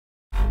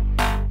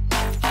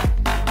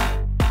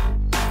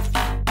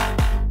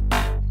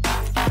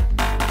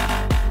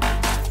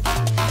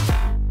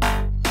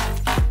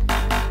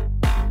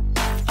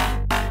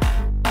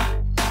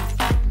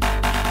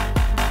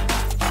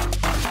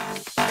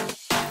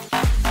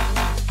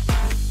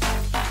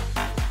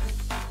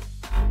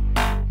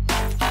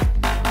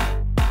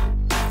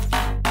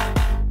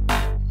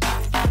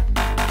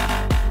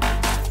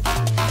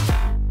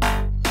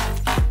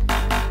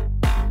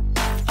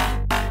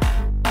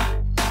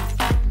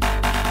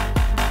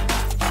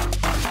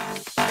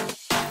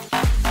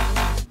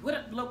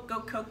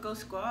KoKo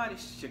Squad.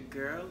 It's your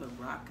girl,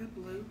 LaRoca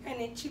Blu.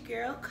 And it's your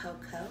girl,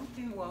 KoKo.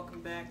 And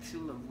welcome back to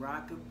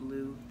LaRoca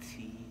Blu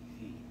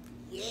TV.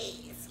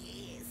 Yes.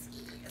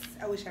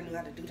 I wish I knew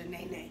how to do the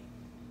nay-nay.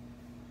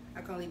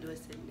 I can only do it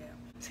sitting down.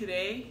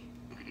 Today,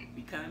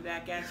 we coming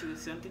back at you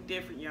with something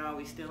different, y'all.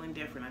 We still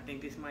indifferent. I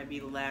think this might be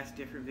the last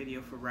different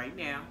video for right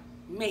now.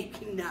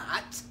 Maybe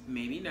not.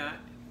 Maybe not.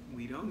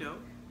 We don't know.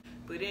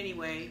 But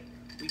anyway,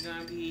 we're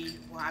going to be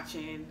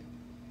watching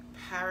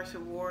Paris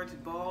Awards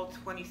Ball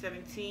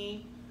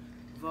 2017,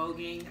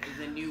 Voguing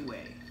the New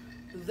Way.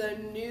 The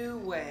New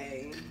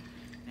Way.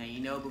 Now,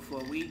 you know,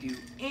 before we do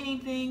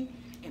anything,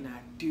 and I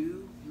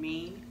do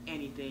mean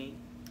anything,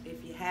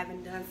 if you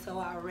haven't done so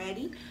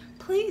already,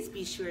 please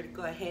be sure to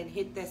go ahead and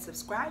hit that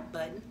subscribe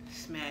button.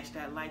 Smash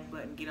that like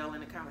button, get all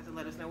in the comments and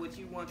let us know what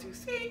you want to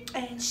see.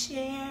 And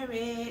share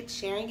it.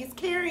 Sharing is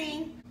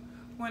caring.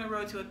 We're on the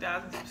road to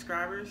 1,000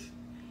 subscribers.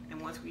 And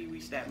once we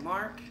reach that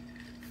mark,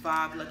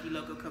 5 lucky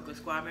local KoKo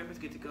Squad members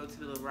get to go to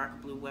the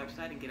LaRoca Blu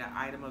website and get an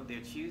item of their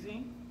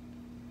choosing.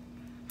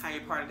 How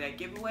you're part of that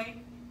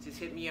giveaway? Just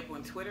hit me up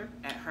on Twitter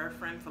at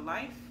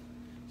herfriendforlife.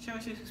 Show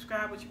us you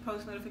subscribe with your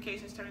post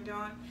notifications turned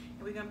on,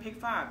 and we're going to pick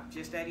 5.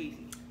 Just that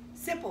easy.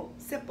 Simple,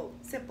 simple,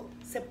 simple,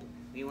 simple.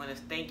 We want to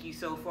thank you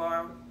so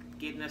far,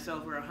 getting us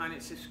over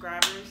 100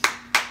 subscribers.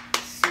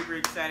 Super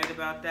excited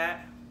about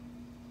that.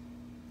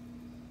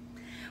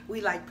 We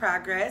like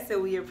progress,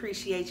 and we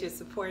appreciate your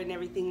support and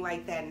everything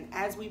like that. And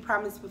as we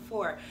promised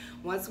before,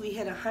 once we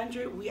hit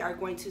 100, we are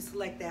going to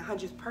select that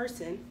 100th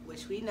person,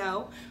 which we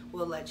know,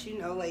 we'll let you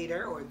know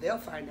later, or they'll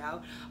find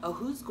out, of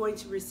who's going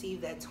to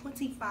receive that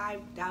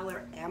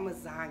 $25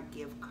 Amazon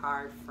gift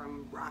card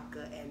from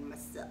Rocka and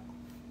myself.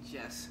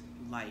 Just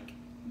like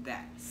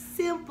that.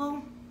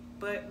 Simple.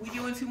 But we're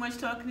doing too much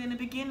talking in the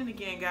beginning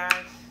again,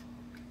 guys.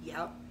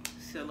 Yep.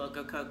 So,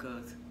 local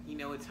KoKos, you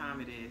know what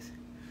time it is.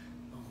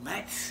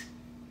 Let's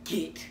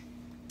get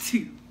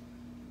to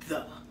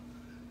the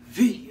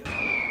video.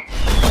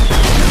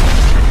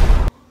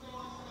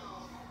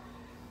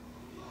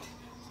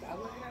 Stop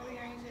looking over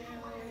here,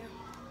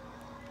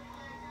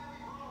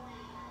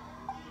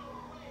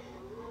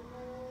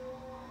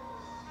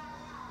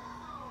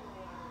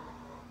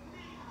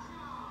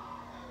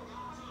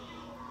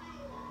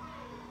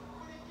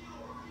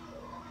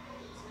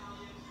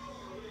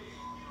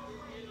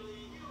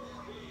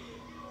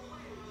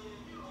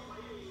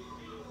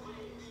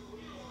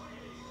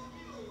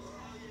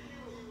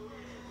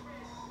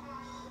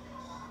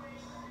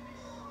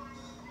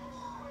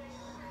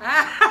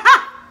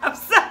 I'm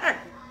sorry.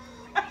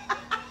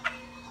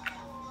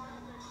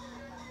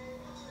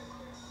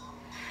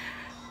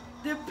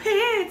 The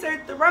pins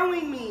are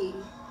throwing me.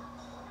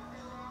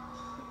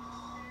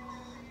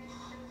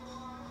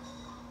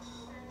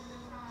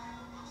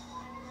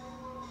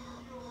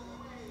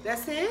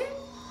 That's it?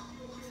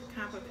 It's a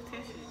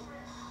competition.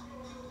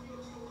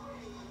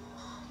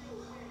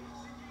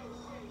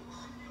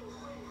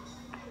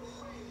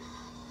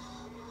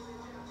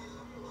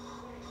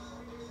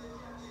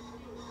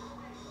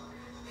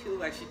 She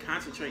looks like she's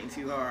concentrating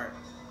too hard.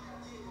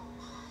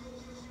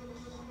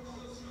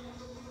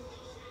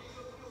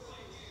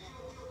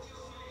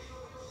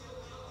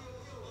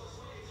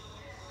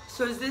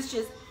 So is this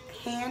just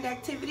hand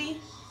activity?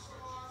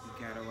 You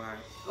gotta watch.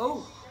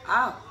 Oh,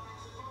 ow.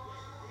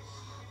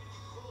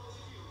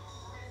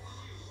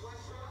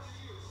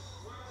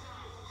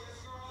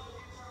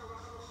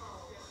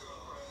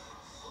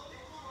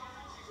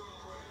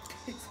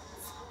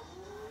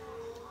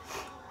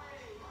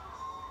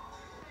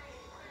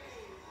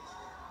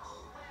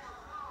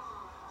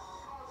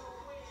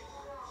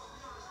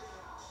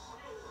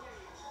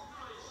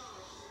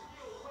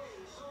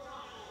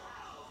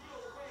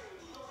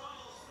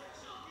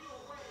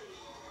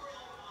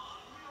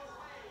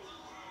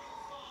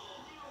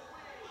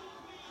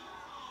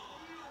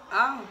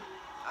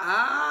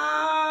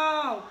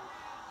 Oh,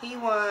 he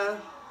won.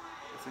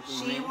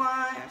 She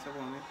won. That's a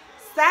woman.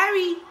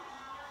 Sorry.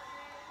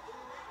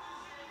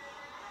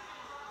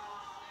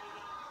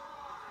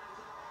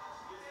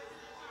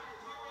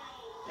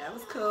 That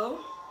was cool.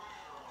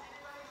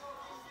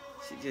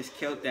 She just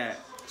killed that.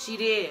 She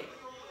did.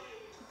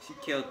 She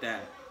killed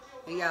that.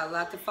 He got a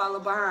lot to follow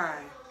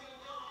behind.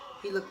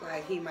 He looked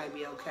like he might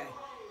be okay.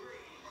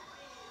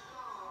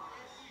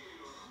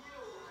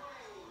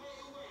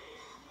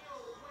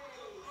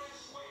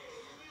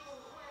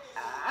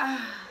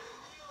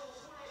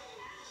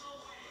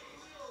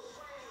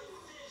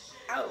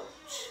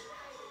 Ouch.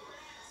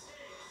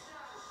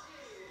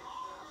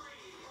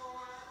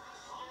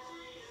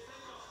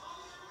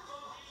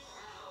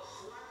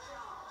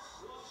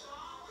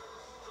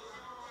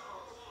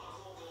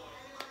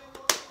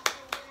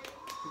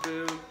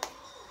 Boo.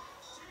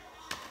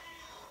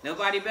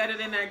 Nobody better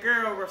than that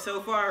girl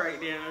so far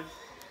right now.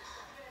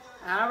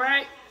 All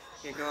right.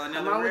 Here go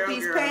another Come on real with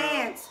these girl.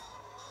 pants.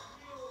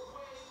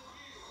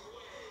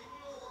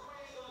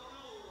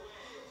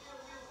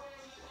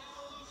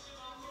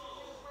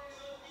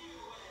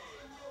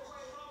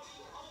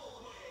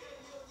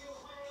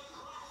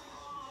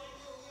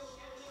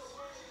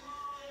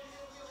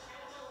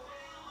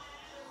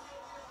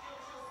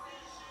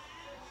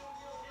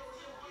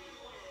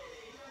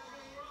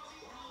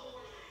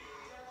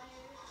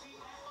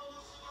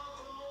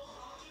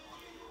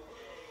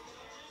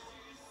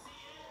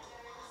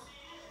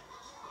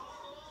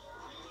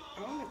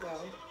 go.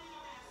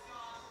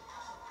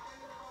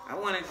 I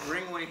want to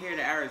bring one here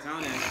to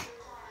Arizona.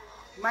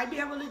 Might be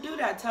able to do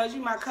that. I told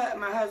you my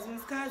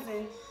husband's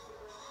cousin,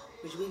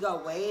 which we go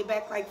way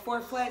back like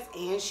 4 flats,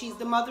 and she's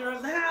the mother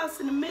of the house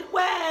in the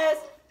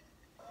Midwest.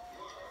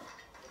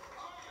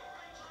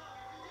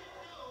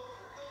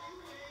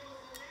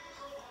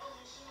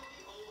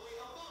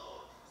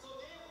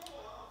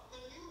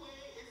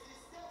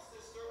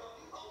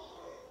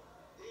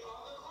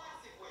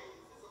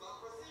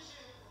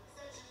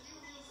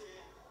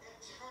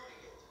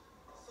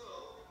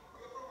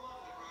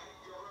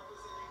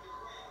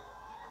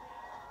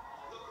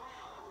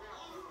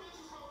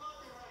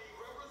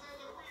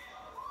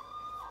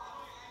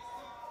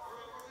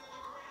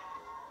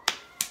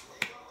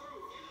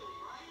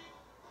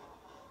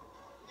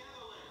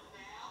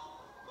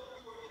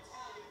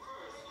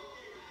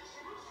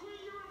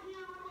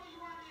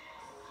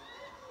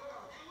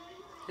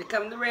 Here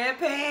come the red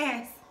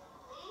pants.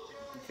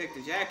 He took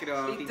the jacket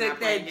off. He took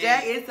that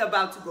jacket. It's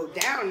about to go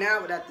down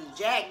now without the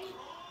jacket.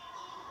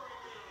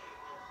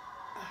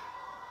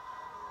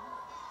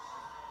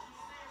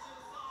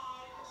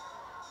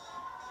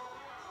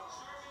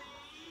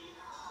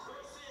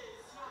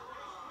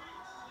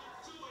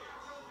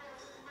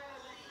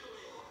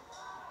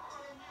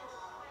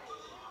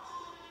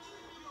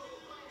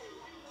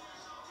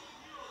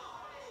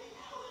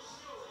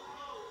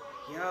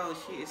 Yo,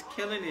 she is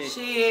killing it.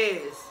 She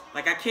is.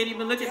 Like, I can't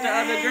even look at the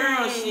other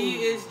girl. She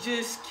is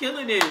just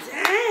killing it.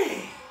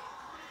 Dang.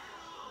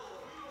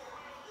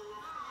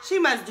 She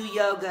must do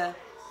yoga.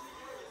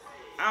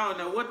 I don't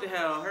know what the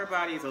hell. Her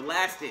body is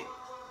elastic.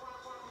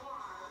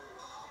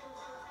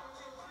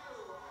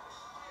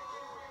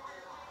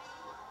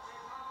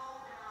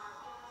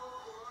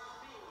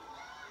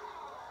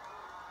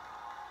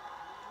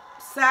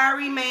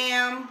 Sorry,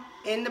 ma'am.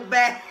 In the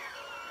back.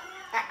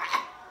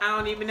 I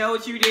don't even know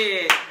what you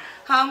did.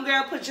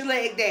 Homegirl, put your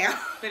leg down.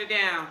 Put it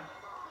down.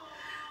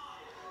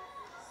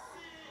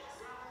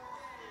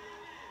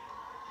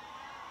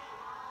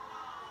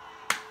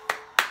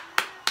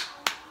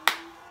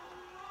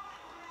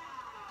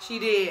 She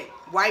did.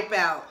 Wipe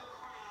out.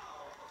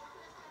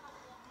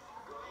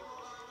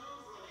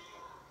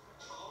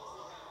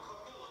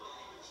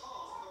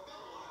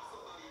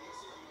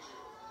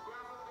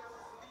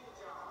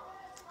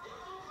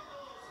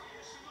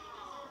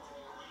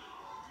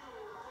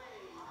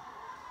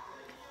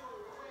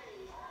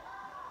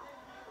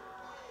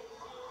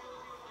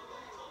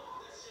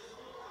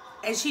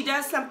 And she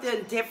does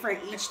something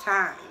different each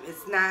time.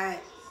 It's not...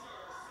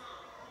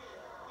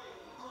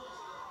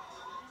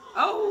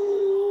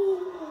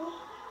 Oh.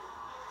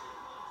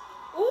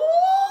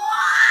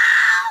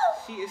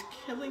 Ooh. She is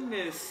killing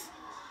this.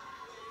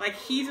 Like,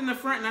 he's in the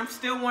front and I'm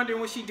still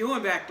wondering what she's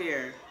doing back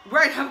there.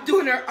 Right, I'm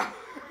doing her arms.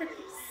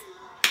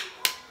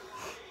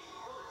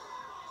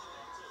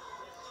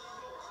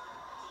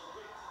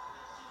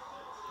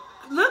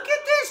 Look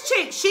at this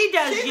chick. She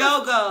does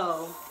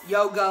yoga.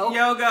 Yoga.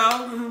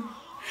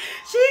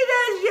 She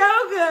does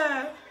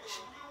yoga.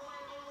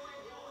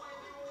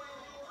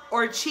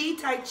 Or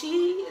Tai Chi.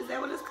 Is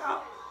that what it's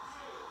called?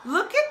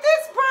 Look at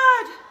this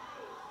broad.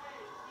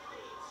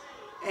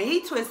 And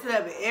he twisted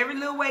up in every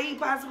little way he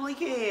possibly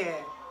can.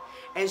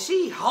 And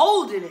she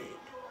holding it.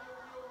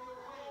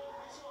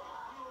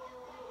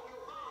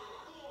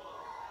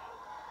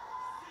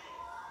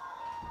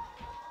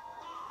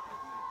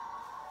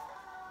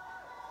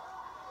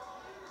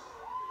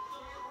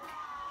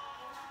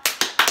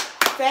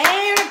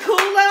 Fan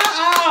cooler.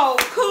 Oh,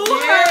 cool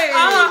her.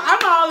 Oh, I'm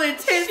all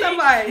intense. She I'm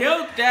like,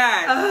 killed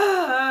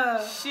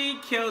that. She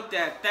killed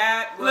that.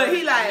 That was look,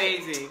 he like,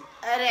 amazing.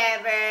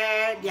 Whatever.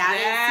 Y'all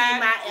didn't see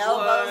my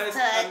elbows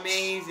touch.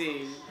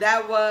 Amazing.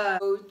 That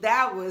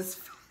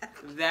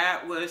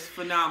was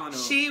phenomenal.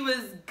 She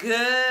was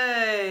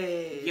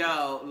good.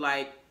 Yo,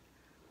 like,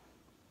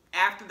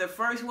 after the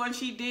first one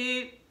she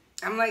did,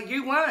 I'm like,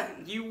 you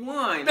won. You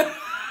won.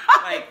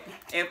 Like,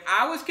 if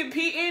I was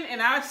competing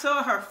and I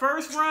saw her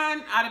first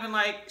run, I'd have been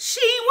like,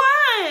 she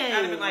won.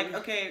 I'd have been like,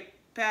 okay,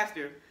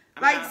 Pastor.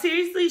 Like,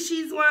 seriously,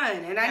 she's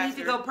won. And I need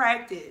to go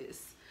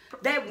practice.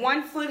 That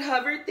 1 foot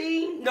hover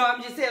thing, no,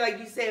 I'm just saying, like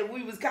you said,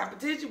 we was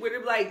competition with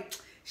her. Like,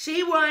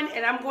 she won,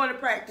 and I'm going to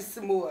practice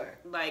some more.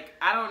 Like,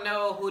 I don't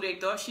know who they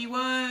thought she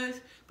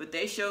was, but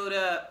they showed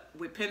up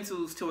with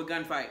pencils to a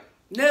gunfight.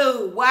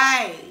 No,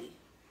 why?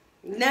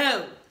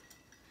 No.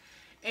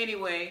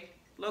 Anyway,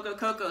 Loco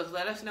Cocos,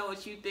 let us know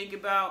what you think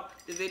about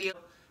the video.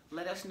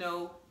 Let us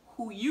know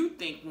who you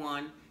think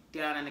won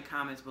down in the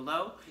comments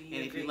below.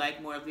 And if you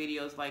like more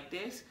videos like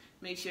this,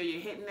 make sure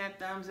you're hitting that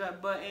thumbs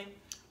up button.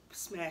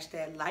 Smash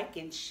that like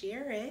and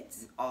share it.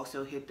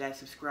 Also hit that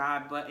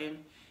subscribe button.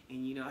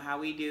 And you know how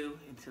we do.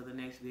 Until the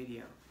next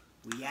video,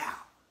 we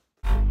out.